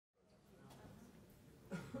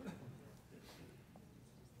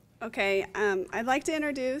Okay, I'd like to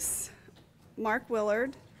introduce Marc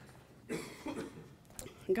Willard.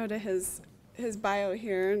 Go to his bio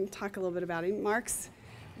here and talk a little bit about him.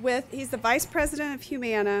 He's the Vice President of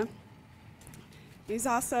Humana. He's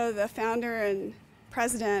also the founder and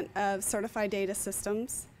president of Certified Data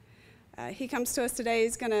Systems. He comes to us today.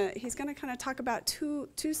 He's gonna kind of talk about two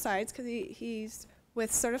sides, because he's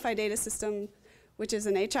with Certified Data System, which is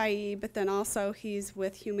an HIE, but then also he's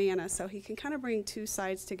with Humana, so he can kind of bring two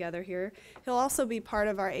sides together here. He'll also be part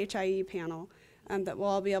of our HIE panel that we'll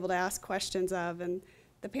all be able to ask questions of, and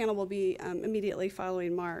the panel will be immediately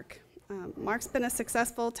following Marc. Marc's been a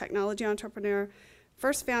successful technology entrepreneur,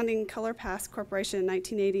 first founding ColorPass Corporation in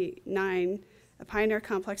 1989, a pioneer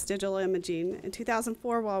complex digital imaging. In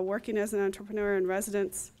 2004, while working as an entrepreneur in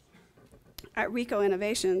residence at Rico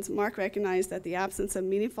Innovations, Marc recognized that the absence of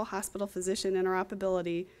meaningful hospital-physician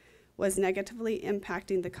interoperability was negatively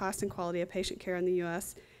impacting the cost and quality of patient care in the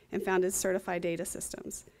U.S. and founded Certified Data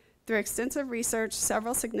Systems. Through extensive research,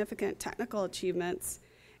 several significant technical achievements,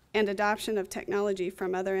 and adoption of technology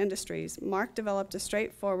from other industries, Marc developed a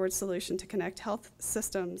straightforward solution to connect health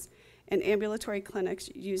systems and ambulatory clinics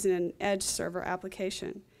using an edge server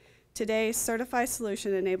application. Today's certified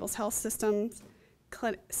solution enables health systems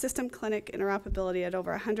system clinic interoperability at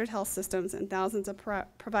over 100 health systems and thousands of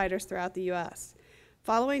providers throughout the U.S.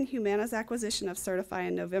 Following Humana's acquisition of Certify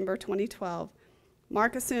in November 2012,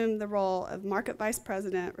 Marc assumed the role of Market Vice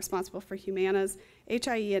President responsible for Humana's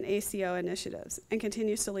HIE and ACO initiatives and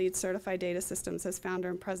continues to lead Certified Data Systems as founder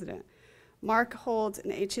and president. Marc holds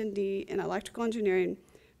an HND in electrical engineering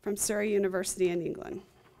from Surrey University in England.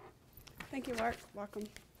 Thank you, Marc. Welcome.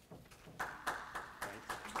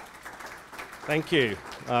 Thank you.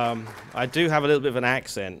 I do have a little bit of an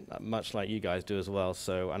accent, much like you guys do as well,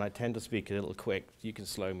 and I tend to speak a little quick. You can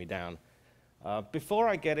slow me down. Before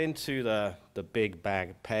I get into the big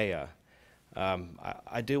bag payer,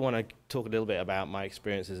 I do want to talk a little bit about my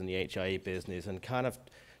experiences in the HIE business and kind of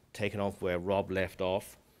taking off where Rob left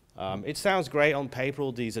off. It sounds great on paper,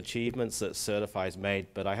 all these achievements that Certify's made,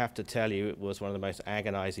 but I have to tell you, it was one of the most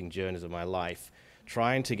agonizing journeys of my life,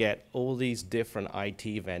 trying to get all these different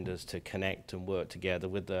IT vendors to connect and work together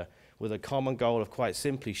with a common goal of quite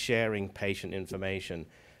simply sharing patient information.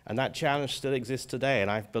 And that challenge still exists today, and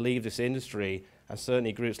I believe this industry, and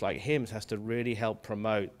certainly groups like HIMSS, has to really help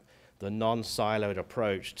promote the non-siloed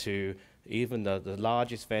approach to even the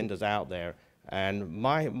largest vendors out there. And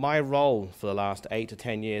my role for the last 8 to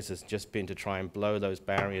 10 years has just been to try and blow those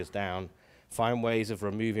barriers down, find ways of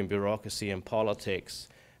removing bureaucracy and politics,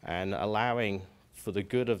 and allowing, for the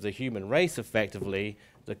good of the human race effectively,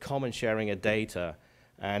 the common sharing of data.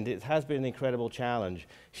 And it has been an incredible challenge.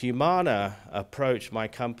 Humana approached my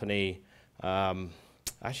company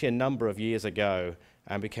actually a number of years ago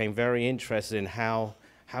and became very interested in how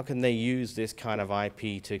can they use this kind of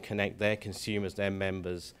IP to connect their consumers, their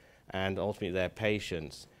members, and ultimately their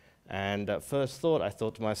patients. And at first thought, I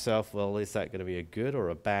thought to myself, well, is that going to be a good or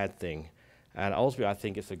a bad thing? And ultimately, I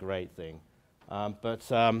think it's a great thing.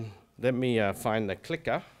 Let me find the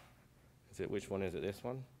clicker. Which one is it, this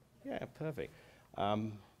one? Yeah, perfect.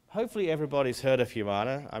 Hopefully everybody's heard of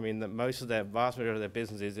Humana. I mean, vast majority of their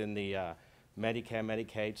business is in the Medicare,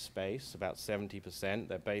 Medicaid space, about 70%.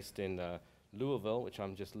 They're based in Louisville, which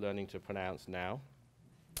I'm just learning to pronounce now.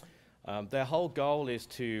 Their whole goal is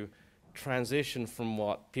to transition from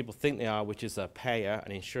what people think they are, which is a payer,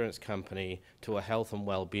 an insurance company, to a health and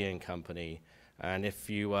well-being company. And if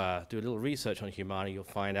you do a little research on Humana, you'll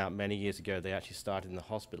find out many years ago they actually started in the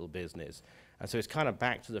hospital business. And so it's kind of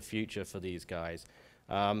back to the future for these guys.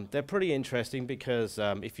 They're pretty interesting because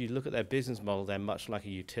if you look at their business model, they're much like a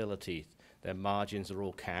utility. Their margins are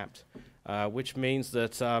all capped, which means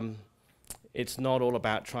that it's not all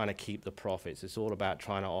about trying to keep the profits. It's all about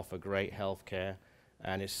trying to offer great health care,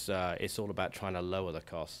 and it's all about trying to lower the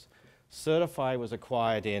costs. Certify was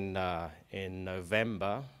acquired in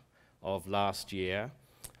November of last year,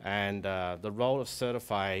 and the role of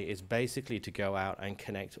Certify is basically to go out and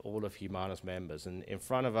connect all of Humana's members. And in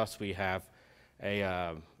front of us, we have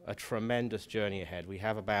a tremendous journey ahead. We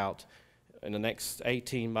have about, in the next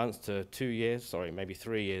 18 months to 2 years, sorry, maybe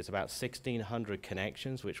 3 years, about 1,600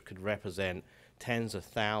 connections, which could represent tens of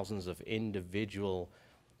thousands of individual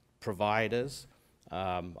providers.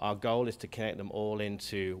 Our goal is to connect them all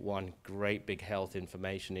into one great big health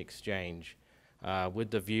information exchange, with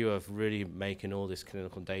the view of really making all this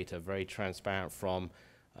clinical data very transparent from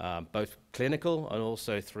both clinical and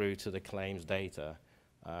also through to the claims data.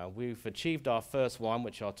 We've achieved our first one,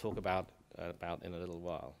 which I'll talk about in a little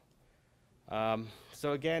while.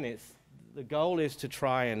 So again, the goal is to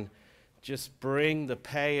try and just bring the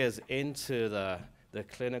payers into the the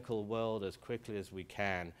clinical world as quickly as we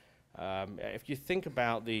can. If you think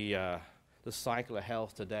about the cycle of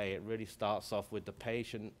health today, it really starts off with the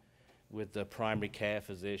patient, with the primary care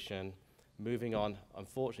physician, moving on,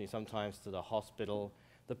 unfortunately, sometimes to the hospital.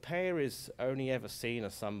 The payer is only ever seen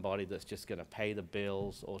as somebody that's just going to pay the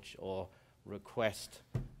bills or request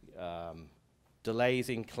delays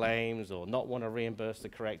in claims or not want to reimburse the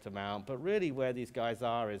correct amount. But really where these guys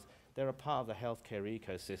are is they're a part of the healthcare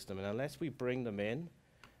ecosystem. And unless we bring them in,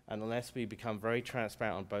 and unless we become very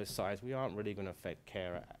transparent on both sides, we aren't really going to affect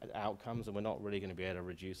care outcomes, and we're not really going to be able to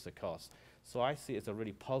reduce the costs. So I see it as a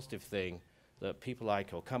really positive thing that people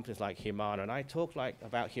like, or companies like Humana, and I talk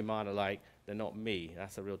about Humana like they're not me.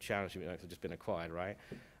 That's a real challenge, because I've just been acquired, right?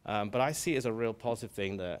 But I see it as a real positive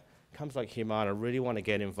thing that companies like Humana really want to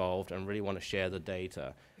get involved and really want to share the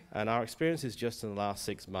data. And our experiences just in the last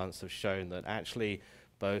 6 months have shown that actually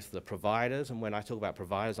both the providers, and when I talk about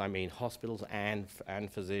providers, I mean hospitals and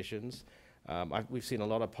physicians. We've seen a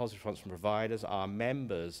lot of positive response from providers. Our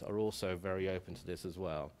members are also very open to this as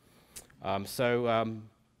well.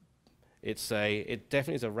 It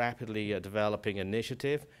definitely is a rapidly developing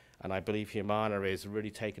initiative, and I believe Humana is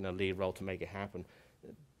really taking a lead role to make it happen.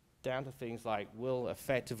 Down to things like we'll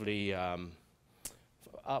effectively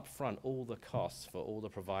upfront all the costs for all the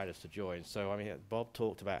providers to join. So I mean, Bob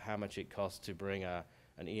talked about how much it costs to bring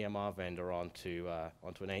an EMR vendor onto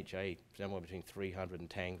an HIE, somewhere between 300 and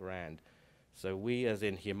 10 grand. So we, as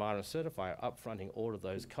in Humana and Certify, are upfronting all of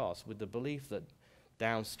those costs with the belief that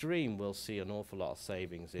downstream we'll see an awful lot of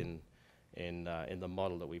savings in the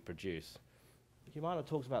model that we produce. Humana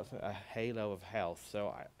talks about a halo of health.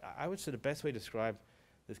 So I would say the best way to describe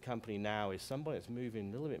this company now is somebody that's moving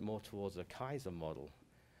a little bit more towards a Kaiser model.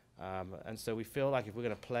 And so we feel like if we're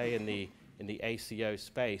going to play in the ACO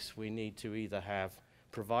space, we need to either have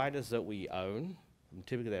providers that we own,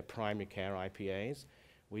 typically they're primary care IPAs.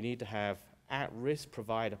 We need to have at-risk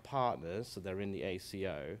provider partners, so they're in the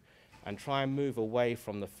ACO, and try and move away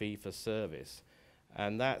from the fee-for-service.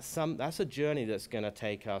 And that's a journey that's going to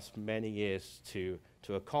take us many years to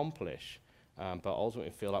accomplish, but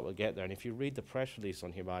ultimately we feel like we'll get there. And if you read the press release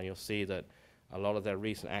on Humana, you'll see that a lot of their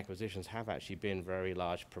recent acquisitions have actually been very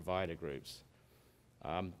large provider groups.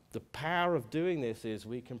 The power of doing this is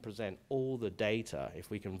we can present all the data. If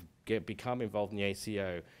we can become involved in the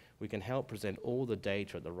ACO, we can help present all the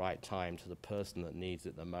data at the right time to the person that needs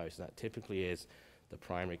it the most. And that typically is the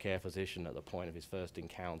primary care physician at the point of his first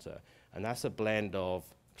encounter. And that's a blend of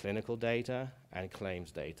clinical data and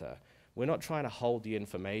claims data. We're not trying to hold the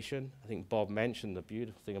information. I think Bob mentioned the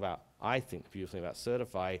beautiful thing about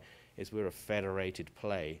Certify is we're a federated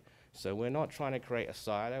play. So we're not trying to create a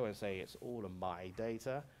silo and say it's all of my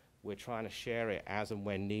data. We're trying to share it as and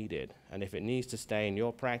when needed. And if it needs to stay in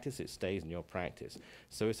your practice, it stays in your practice.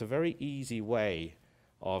 So it's a very easy way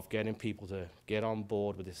of getting people to get on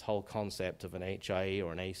board with this whole concept of an HIE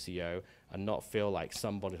or an ACO and not feel like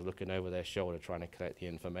somebody's looking over their shoulder trying to collect the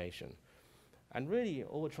information. And really,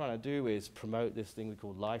 all we're trying to do is promote this thing we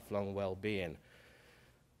call lifelong well-being.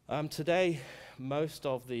 Today, most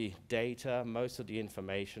of the data, most of the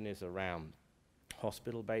information is around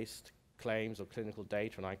hospital-based claims or clinical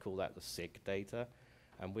data, and I call that the sick data.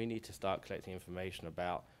 And we need to start collecting information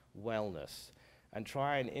about wellness and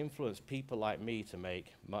try and influence people like me to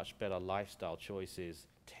make much better lifestyle choices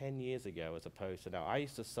 10 years ago as opposed to now. I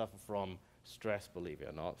used to suffer from stress, believe it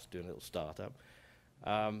or not. I was doing a little startup.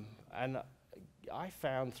 And I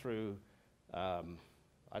found through,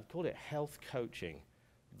 I'd call it health coaching,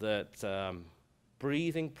 that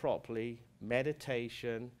breathing properly,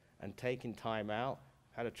 meditation, and taking time out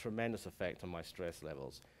had a tremendous effect on my stress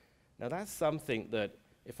levels. Now that's something that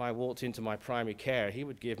if I walked into my primary care, he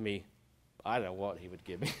would give me, I don't know what he would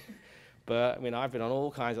give me, but I mean, I've been on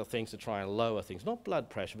all kinds of things to try and lower things, not blood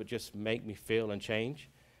pressure, but just make me feel and change.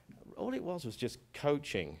 All it was just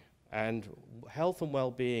coaching. And health and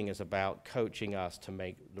well-being is about coaching us to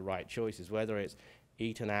make the right choices, whether it's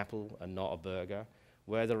eat an apple and not a burger,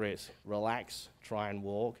 whether it's relax, try and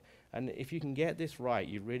walk. And if you can get this right,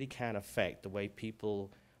 you really can affect the way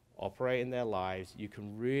people operate in their lives. You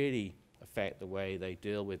can really affect the way they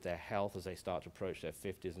deal with their health as they start to approach their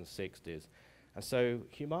 50s and 60s. And so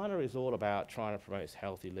Humana is all about trying to promote this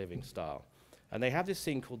healthy living style. And they have this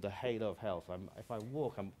thing called the halo of health. If I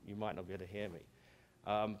walk, you might not be able to hear me.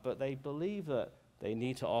 But they believe that they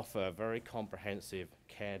need to offer very comprehensive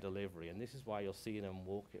care delivery. And this is why you'll see them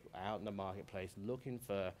walk out in the marketplace looking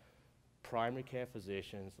for primary care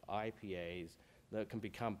physicians, IPAs, that can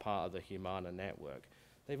become part of the Humana network.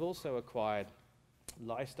 They've also acquired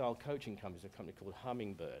lifestyle coaching companies, a company called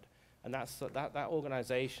Hummingbird. And that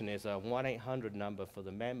organization is a 1-800 number for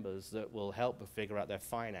the members that will help them figure out their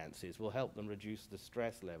finances, will help them reduce the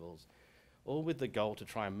stress levels, all with the goal to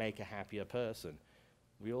try and make a happier person.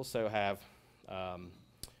 We also have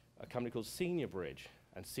a company called Senior Bridge,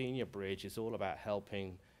 and Senior Bridge is all about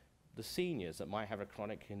helping the seniors that might have a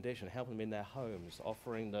chronic condition, helping them in their homes,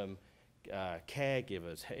 offering them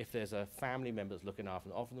caregivers, if there's a family member that's looking after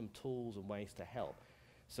them, offering them tools and ways to help.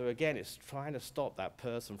 So again, it's trying to stop that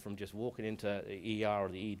person from just walking into the ER or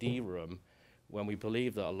the ED room when we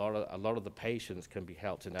believe that a lot of the patients can be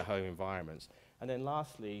helped in their home environments. And then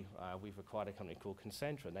lastly, we've acquired a company called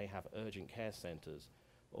Concentra, and they have urgent care centers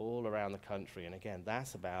all around the country. And again,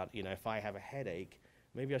 that's about, you know, if I have a headache,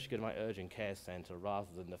 maybe I should go to my urgent care center rather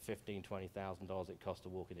than the $15,000, $20,000 it costs to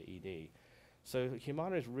walk into ED. So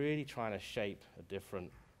Humana is really trying to shape a different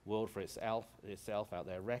world for itself out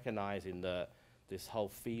there, recognizing that this whole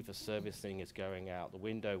fee-for-service thing is going out the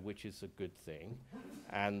window, which is a good thing,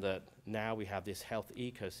 and that now we have this health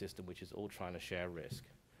ecosystem which is all trying to share risk.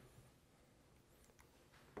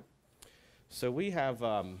 So we have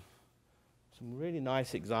some really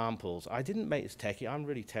nice examples. I didn't make this techie. I'm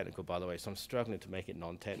really technical, by the way, so I'm struggling to make it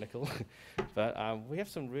non-technical. But we have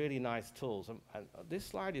some really nice tools. And this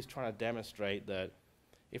slide is trying to demonstrate that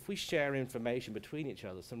if we share information between each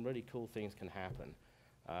other, some really cool things can happen.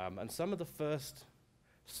 And some of the first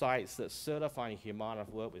sites that certifying Humana have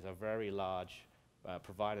worked with are very large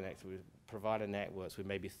provider networks with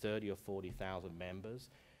maybe 30 or 40,000 members.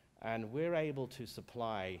 And we're able to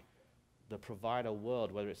supply the provider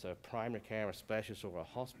world, whether it's a primary care, a specialist, or a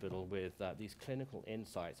hospital, with these clinical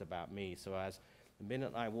insights about me. So as the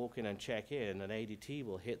minute I walk in and check in, an ADT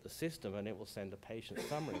will hit the system and it will send a patient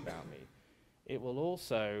summary about me. It will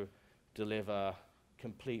also deliver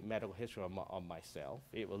complete medical history on myself.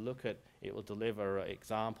 It will deliver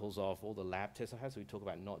examples of all the lab tests I have, so we talk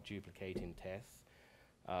about not duplicating tests.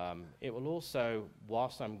 It will also,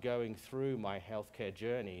 whilst I'm going through my healthcare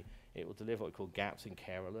journey, it will deliver what we call gaps in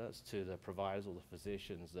care alerts to the providers or the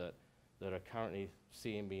physicians that are currently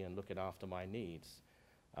seeing me and looking after my needs.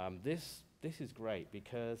 This is great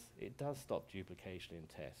because it does stop duplication in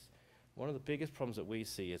tests. One of the biggest problems that we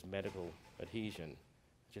see is medical adhesion,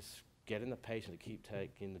 just getting the patient to keep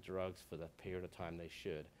taking the drugs for the period of time they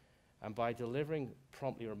should. And by delivering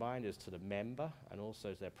promptly reminders to the member and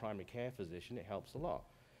also to their primary care physician, it helps a lot.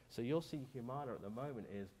 So you'll see Humana at the moment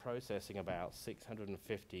is processing about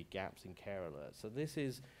 650 gaps in care alerts. So this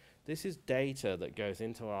is data that goes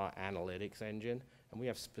into our analytics engine, and we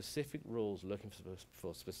have specific rules looking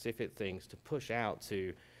for specific things to push out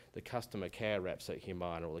to the customer care reps at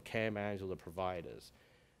Humana or the care managers or the providers.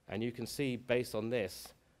 And you can see, based on this,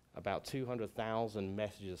 about 200,000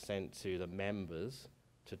 messages sent to the members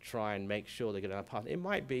to try and make sure they get on a path. It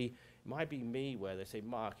might be me where they say,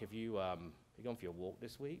 Mark, have you gone for your walk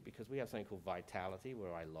this week? Because we have something called Vitality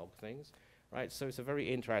where I log things, right? So it's a very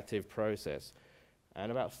interactive process.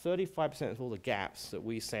 And about 35% of all the gaps that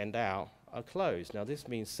we send out are closed. Now this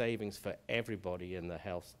means savings for everybody in the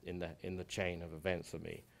health, in the chain of events for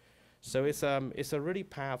me. So it's a really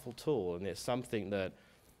powerful tool, and it's something that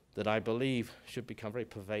I believe should become very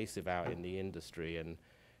pervasive out in the industry. And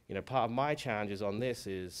you know, part of my challenges on this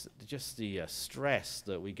is just the stress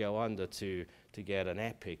that we go under to get an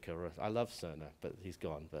Epic, or I love Cerner, but he's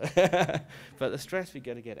gone. But but the stress we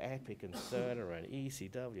got to get Epic and Cerner and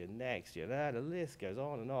ECW and Next, you know, the list goes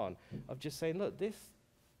on and on. Of just saying, look,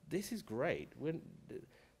 this is great.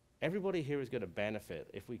 Everybody here is going to benefit.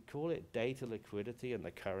 If we call it data liquidity and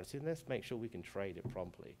the currency, let's make sure we can trade it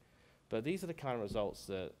promptly. But these are the kind of results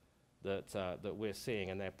that we're seeing,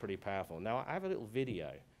 and they're pretty powerful. Now, I have a little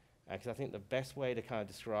video, because I think the best way to kind of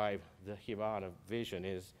describe the Humana vision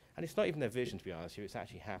is, and it's not even their vision, to be honest with you, it's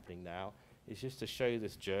actually happening now, is just to show you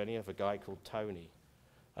this journey of a guy called Tony.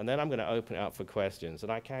 And then I'm going to open it up for questions,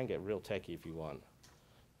 and I can get real techie if you want.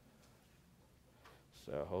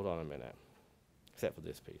 So hold on a minute, except for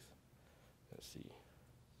this piece. Let's see.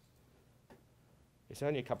 It's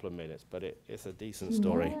only a couple of minutes, but it's a decent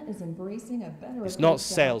story. Humana is embracing a better it's not approach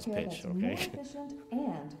to sales healthcare pitch, that's okay? more efficient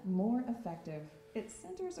and more effective. It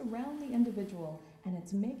centers around the individual, and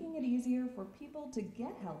it's making it easier for people to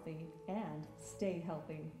get healthy and stay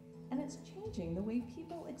healthy. And it's changing the way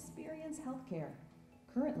people experience healthcare.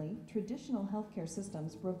 Currently, traditional healthcare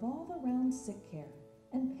systems revolve around sick care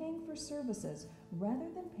and paying for services rather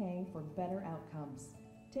than paying for better outcomes.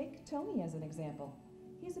 Take Tony as an example.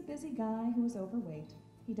 He's a busy guy who is overweight,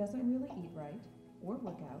 he doesn't really eat right or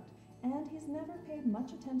work out, and he's never paid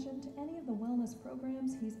much attention to any of the wellness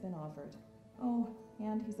programs he's been offered. Oh,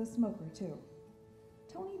 and he's a smoker too.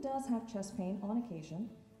 Tony does have chest pain on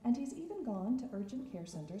occasion, and he's even gone to urgent care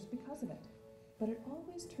centers because of it. But it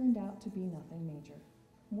always turned out to be nothing major.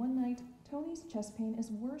 One night, Tony's chest pain is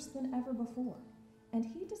worse than ever before, and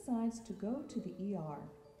he decides to go to the ER.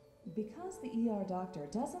 Because the ER doctor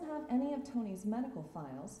doesn't have any of Tony's medical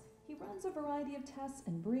files, he runs a variety of tests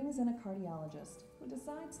and brings in a cardiologist who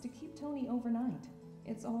decides to keep Tony overnight.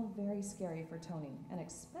 It's all very scary for Tony, and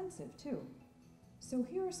expensive too. So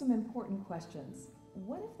here are some important questions.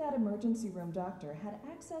 What if that emergency room doctor had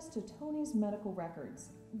access to Tony's medical records?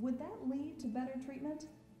 Would that lead to better treatment?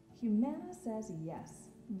 Humana says yes.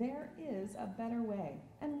 There is a better way.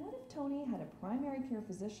 And what if Tony had a primary care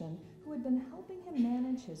physician who had been helping him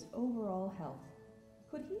manage his overall health?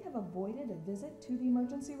 Could he have avoided a visit to the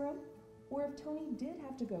emergency room? Or if Tony did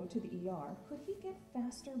have to go to the ER, could he get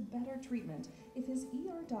faster, better treatment if his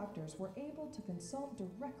ER doctors were able to consult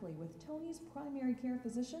directly with Tony's primary care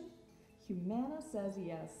physician? Humana says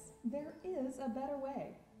yes. There is a better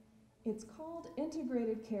way. It's called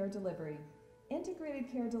integrated care delivery. Integrated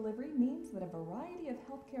care delivery means that a variety of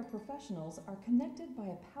healthcare professionals are connected by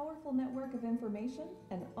a powerful network of information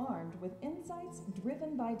and armed with insights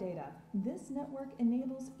driven by data. This network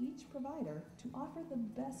enables each provider to offer the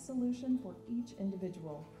best solution for each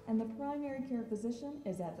individual, and the primary care physician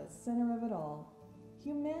is at the center of it all.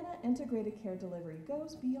 Humana Integrated Care Delivery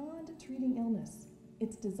goes beyond treating illness.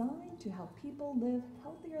 It's designed to help people live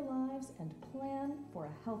healthier lives and plan for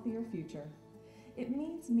a healthier future. It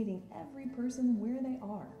means meeting every person where they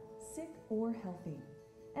are, sick or healthy,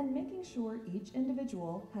 and making sure each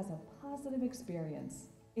individual has a positive experience.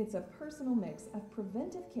 It's a personal mix of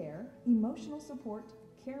preventive care, emotional support,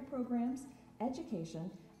 care programs,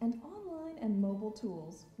 education, and online and mobile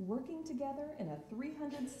tools, working together in a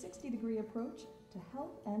 360-degree approach to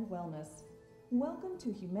health and wellness. Welcome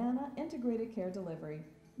to Humana Integrated Care Delivery.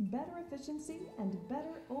 Better efficiency and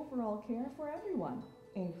better overall care for everyone,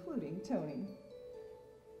 including Tony.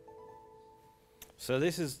 So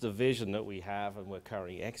this is the vision that we have, and we're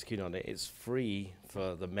currently executing on it. It's free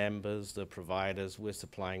for the members, the providers. We're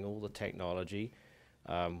supplying all the technology.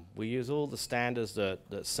 We use all the standards that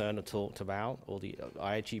Cerner talked about, all the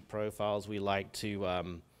IHE profiles. We like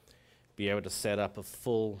to be able to set up a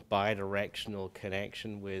full bi-directional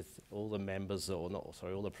connection with all the members,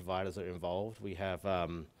 all the providers that are involved. We have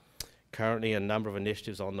currently a number of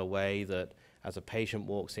initiatives on the way that as a patient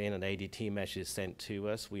walks in, an ADT message is sent to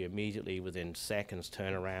us. We immediately, within seconds,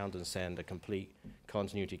 turn around and send a complete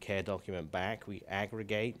continuity care document back. We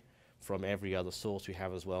aggregate from every other source we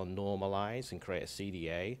have as well, normalize, and create a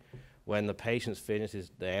CDA. When the patient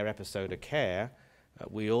finishes their episode of care,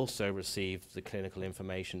 we also receive the clinical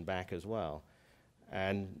information back as well.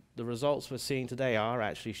 And the results we're seeing today are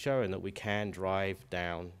actually showing that we can drive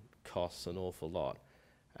down costs an awful lot.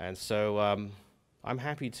 And so I'm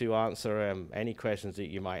happy to answer any questions that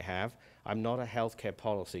you might have. I'm not a healthcare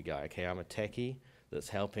policy guy, okay? I'm a techie that's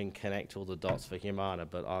helping connect all the dots for Humana,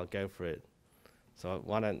 but I'll go for it. So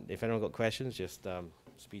why don't, if anyone got questions, just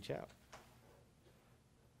speak out.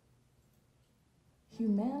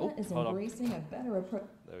 Humana is embracing a better approach.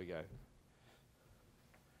 There we go.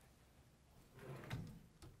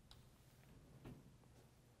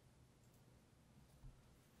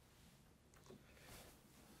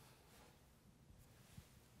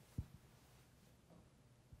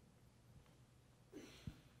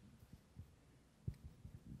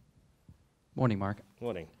 Morning, Mark.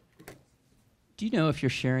 Morning. Do you know if you're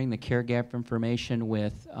sharing the care gap information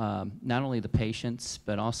with not only the patients,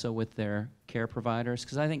 but also with their care providers?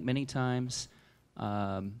 Because I think many times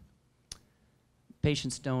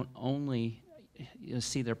patients don't only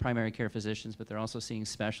see their primary care physicians, but they're also seeing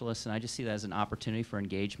specialists, and I just see that as an opportunity for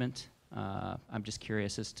engagement. I'm just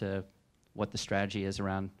curious as to what the strategy is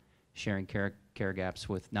around sharing care gaps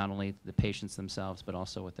with not only the patients themselves, but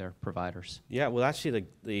also with their providers. Yeah, well, actually,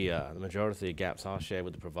 the majority of the gaps are shared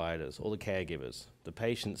with the providers or the caregivers. The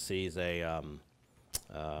patient sees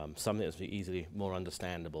something that's easily more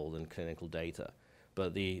understandable than clinical data.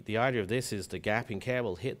 But the idea of this is the gap in care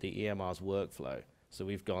will hit the EMR's workflow. So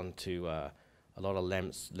we've gone to a lot of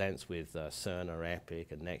lengths with Cerner,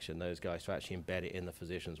 Epic, and NextGen, those guys, to actually embed it in the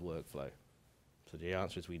physician's workflow. So the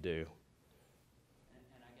answer is we do.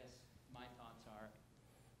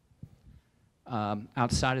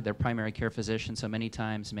 Outside of their primary care physician, so many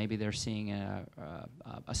times maybe they're seeing a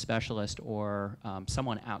specialist or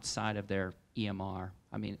someone outside of their EMR.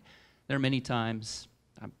 I mean, there are many times,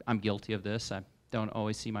 I'm guilty of this, I don't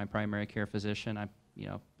always see my primary care physician.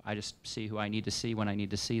 I just see who I need to see when I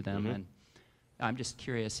need to see them. And I'm just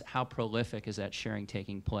curious, how prolific is that sharing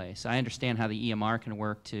taking place? I understand how the EMR can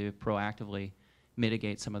work to proactively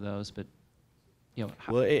mitigate some of those, but you know,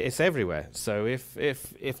 Well, it's everywhere. So if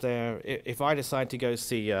I decide to go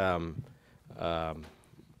see a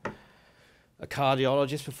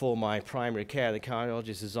cardiologist before my primary care, the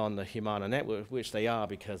cardiologist is on the Humana network, which they are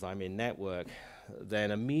because I'm in network,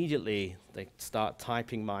 then immediately they start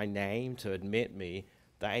typing my name to admit me.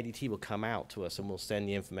 The ADT will come out to us and we'll send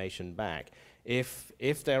the information back. If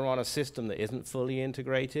they're on a system that isn't fully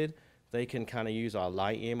integrated, they can kind of use our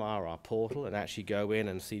LACIE, our portal, and actually go in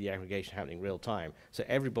and see the aggregation happening real time. So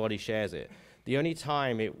everybody shares it. The only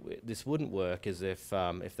time this wouldn't work is if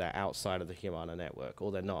they're outside of the Humana network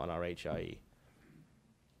or they're not on our HIE.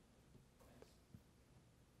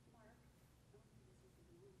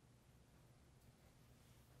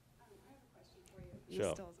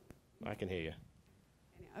 Sure, I can hear you.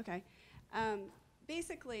 Okay.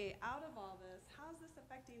 Basically, out of all this, how is this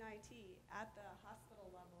affecting IT at the hospital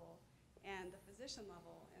level and the physician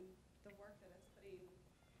level and the work that it's putting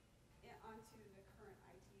onto the current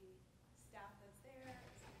IT staff that's there?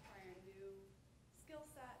 It's requiring new skill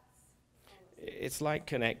sets? It's like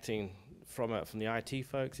connecting from the IT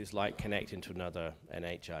folks. It's like connecting to an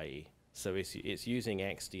HIE. So it's using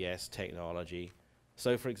XDS technology.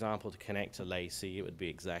 So, for example, to connect to LACIE, it would be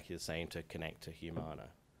exactly the same to connect to Humana.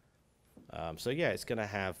 So yeah, it's going to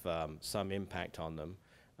have some impact on them.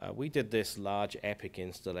 We did this large Epic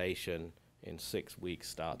installation in 6 weeks,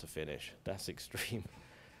 start to finish. That's extreme.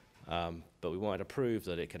 But we wanted to prove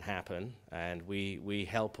that it can happen, and we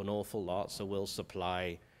help an awful lot, so we'll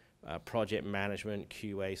supply project management,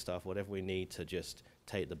 QA stuff, whatever we need to just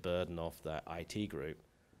take the burden off the IT group.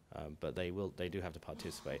 But they do have to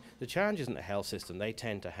participate. The challenge isn't the health system. They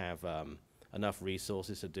tend to have enough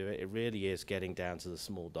resources to do it. It really is getting down to the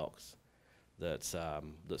small docs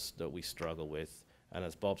that we struggle with. And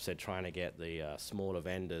as Bob said, trying to get the smaller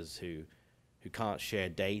vendors who can't share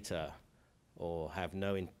data or have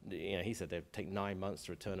he said they'd take 9 months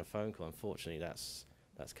to return a phone call. Unfortunately, that's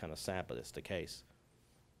kind of sad, but it's the case.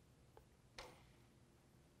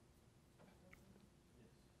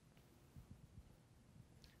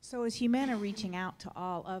 So is Humana reaching out to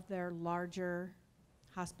all of their larger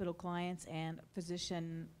hospital clients and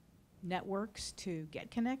physician networks to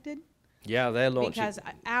get connected? Yeah, they're launching. Because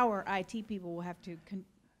our IT people will have to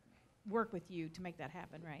work with you to make that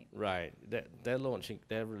happen, right? Right. They're launching.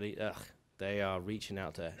 They are reaching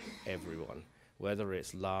out to everyone, whether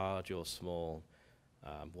it's large or small.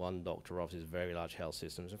 One doctor offices very large health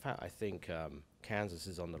systems. In fact, I think Kansas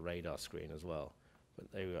is on the radar screen as well.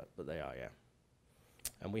 But they are, yeah.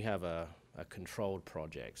 And we have a controlled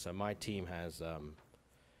project. So my team has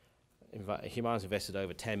Humana's invested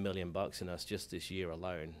over $10 million in us just this year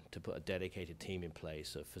alone to put a dedicated team in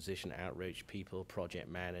place of physician outreach people, project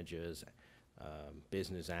managers,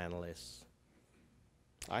 business analysts.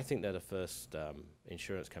 I think they're the first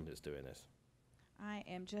insurance company that's doing this. I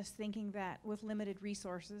am just thinking that with limited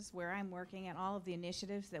resources, where I'm working and all of the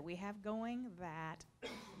initiatives that we have going, that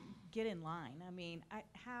get in line. I mean,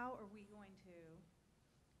 how are we going to,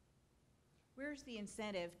 where's the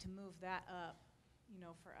incentive to move that up,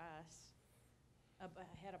 for us, up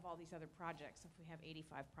ahead of all these other projects if we have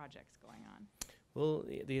 85 projects going on? Well,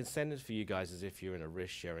 the incentive for you guys is if you're in a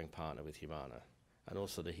risk-sharing partner with Humana, and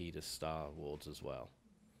also the HIT Star Awards as well.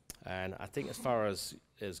 And I think as far as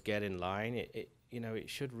get in line, it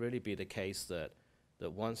should really be the case that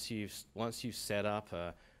once you've set up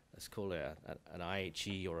let's call it an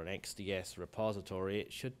IHE or an XDS repository,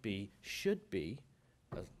 it should be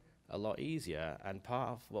a lot easier. And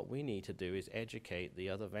part of what we need to do is educate the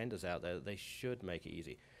other vendors out there that they should make it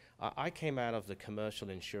easy. I came out of the commercial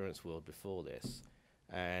insurance world before this,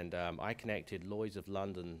 and I connected Lloyd's of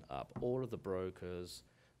London up, all of the brokers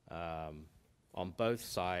on both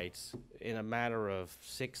sides in a matter of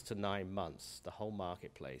 6 to 9 months, the whole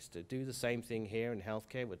marketplace. To do the same thing here in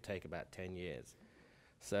healthcare would take about 10 years.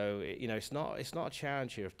 So it's not a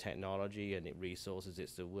challenge here of technology and resources.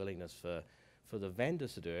 It's the willingness for the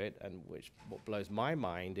vendors to do it. And what blows my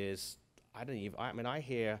mind is I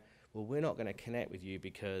hear, well, we're not going to connect with you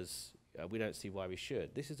because we don't see why we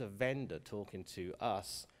should. This is a vendor talking to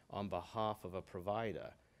us on behalf of a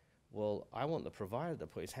provider. Well, I want the provider to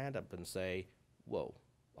put his hand up and say, whoa,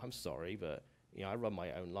 I'm sorry, but I run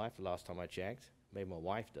my own life the last time I checked. Maybe my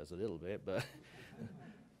wife does a little bit, but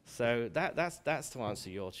so that's to answer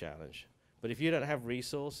your challenge. But if you don't have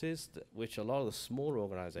resources, which a lot of the smaller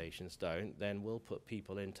organizations don't, then we'll put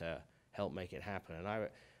people in to help make it happen. And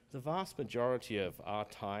the vast majority of our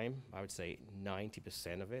time, I would say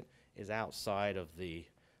 90% of it, is outside of the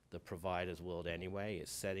provider's world anyway.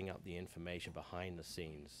 It's setting up the information behind the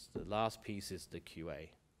scenes. The last piece is the QA.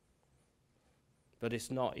 But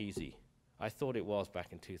it's not easy. I thought it was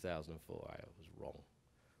back in 2004. I was wrong.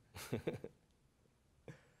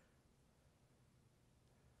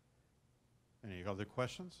 Any other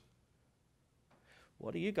questions?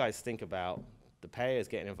 What do you guys think about the payers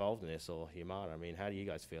getting involved in this, or Humana? I mean, how do you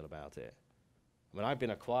guys feel about it? I mean, I've been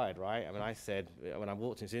acquired, right? I mean, I said, when I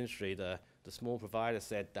walked into this industry, the small provider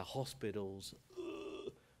said, the hospitals,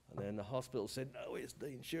 ugh. And then the hospital said, no, it's the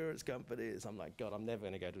insurance companies. I'm like, God, I'm never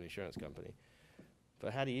going to go to an insurance company.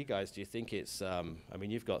 But how do you guys, do you think it's, I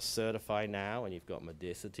mean, you've got Certify now, and you've got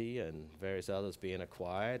Medicity and various others being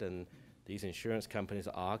acquired, and these insurance companies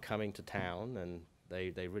are coming to town, and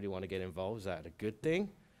they really want to get involved. Is that a good thing?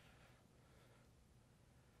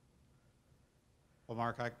 Well,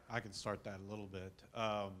 Mark, I can start that a little bit.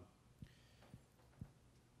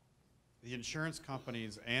 The insurance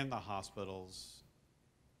companies and the hospitals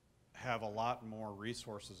have a lot more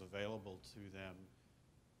resources available to them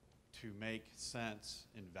to make sense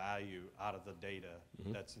and value out of the data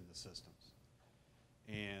that's in the systems.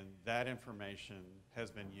 And that information has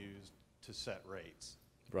been used to set rates.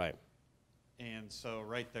 Right. And so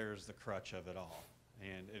right there's the crutch of it all.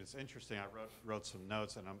 And it's interesting, I wrote some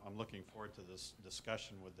notes, and I'm looking forward to this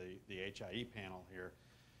discussion with the HIE panel here.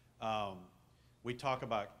 We talk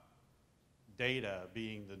about data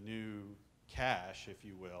being the new cash, if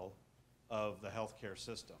you will, of the healthcare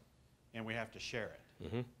system, and we have to share it.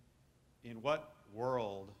 Mm-hmm. In what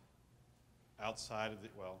world outside of the,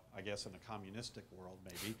 well, I guess in a communistic world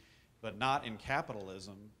maybe, but not in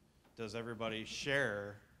capitalism, does everybody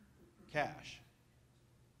share cash?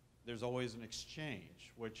 There's always an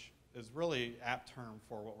exchange, which is really apt term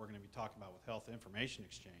for what we're going to be talking about with health information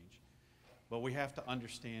exchange. But we have to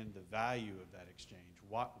understand the value of that exchange.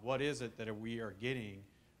 What is it that we are getting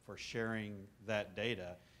for sharing that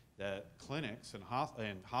data that clinics and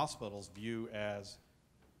hospitals view as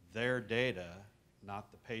their data,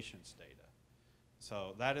 not the patient's data?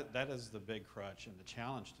 So that is the big crutch and the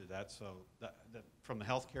challenge to that. So that from the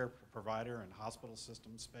healthcare provider and hospital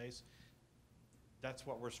system space, that's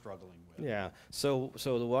what we're struggling with. Yeah. So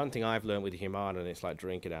the one thing I've learned with Humana, and it's like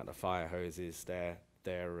drinking out the fire hose, is their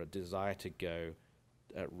desire to go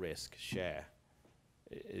at risk share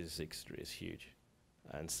is huge.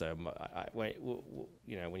 And so when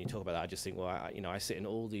you talk about that, I just think, well, I sit in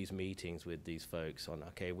all these meetings with these folks on,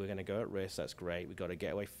 okay, we're going to go at risk. That's great. We've got to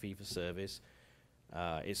get away from fee for service.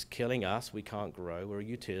 It's killing us. We can't grow. We're a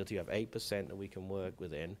utility. We have 8% that we can work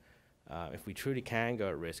within. If we truly can go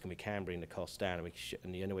at risk and we can bring the costs down,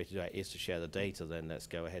 and the only way to do that is to share the data, then let's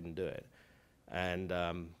go ahead and do it. And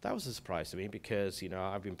that was a surprise to me because,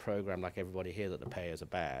 I've been programmed like everybody here that the payers are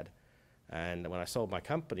bad. And when I sold my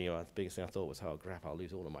company, the biggest thing I thought was, oh, crap, I'll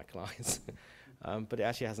lose all of my clients. But it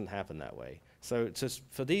actually hasn't happened that way. So just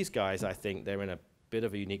for these guys, I think they're in a bit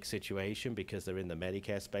of a unique situation because they're in the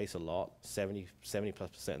Medicare space a lot, 70+%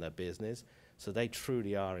 of their business. So they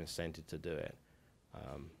truly are incented to do it.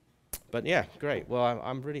 But yeah, great. Well,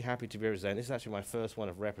 I'm really happy to be representing. This is actually my first one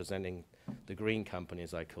of representing the green company,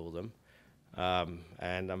 as I call them.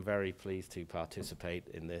 And I'm very pleased to participate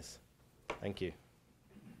in this. Thank you.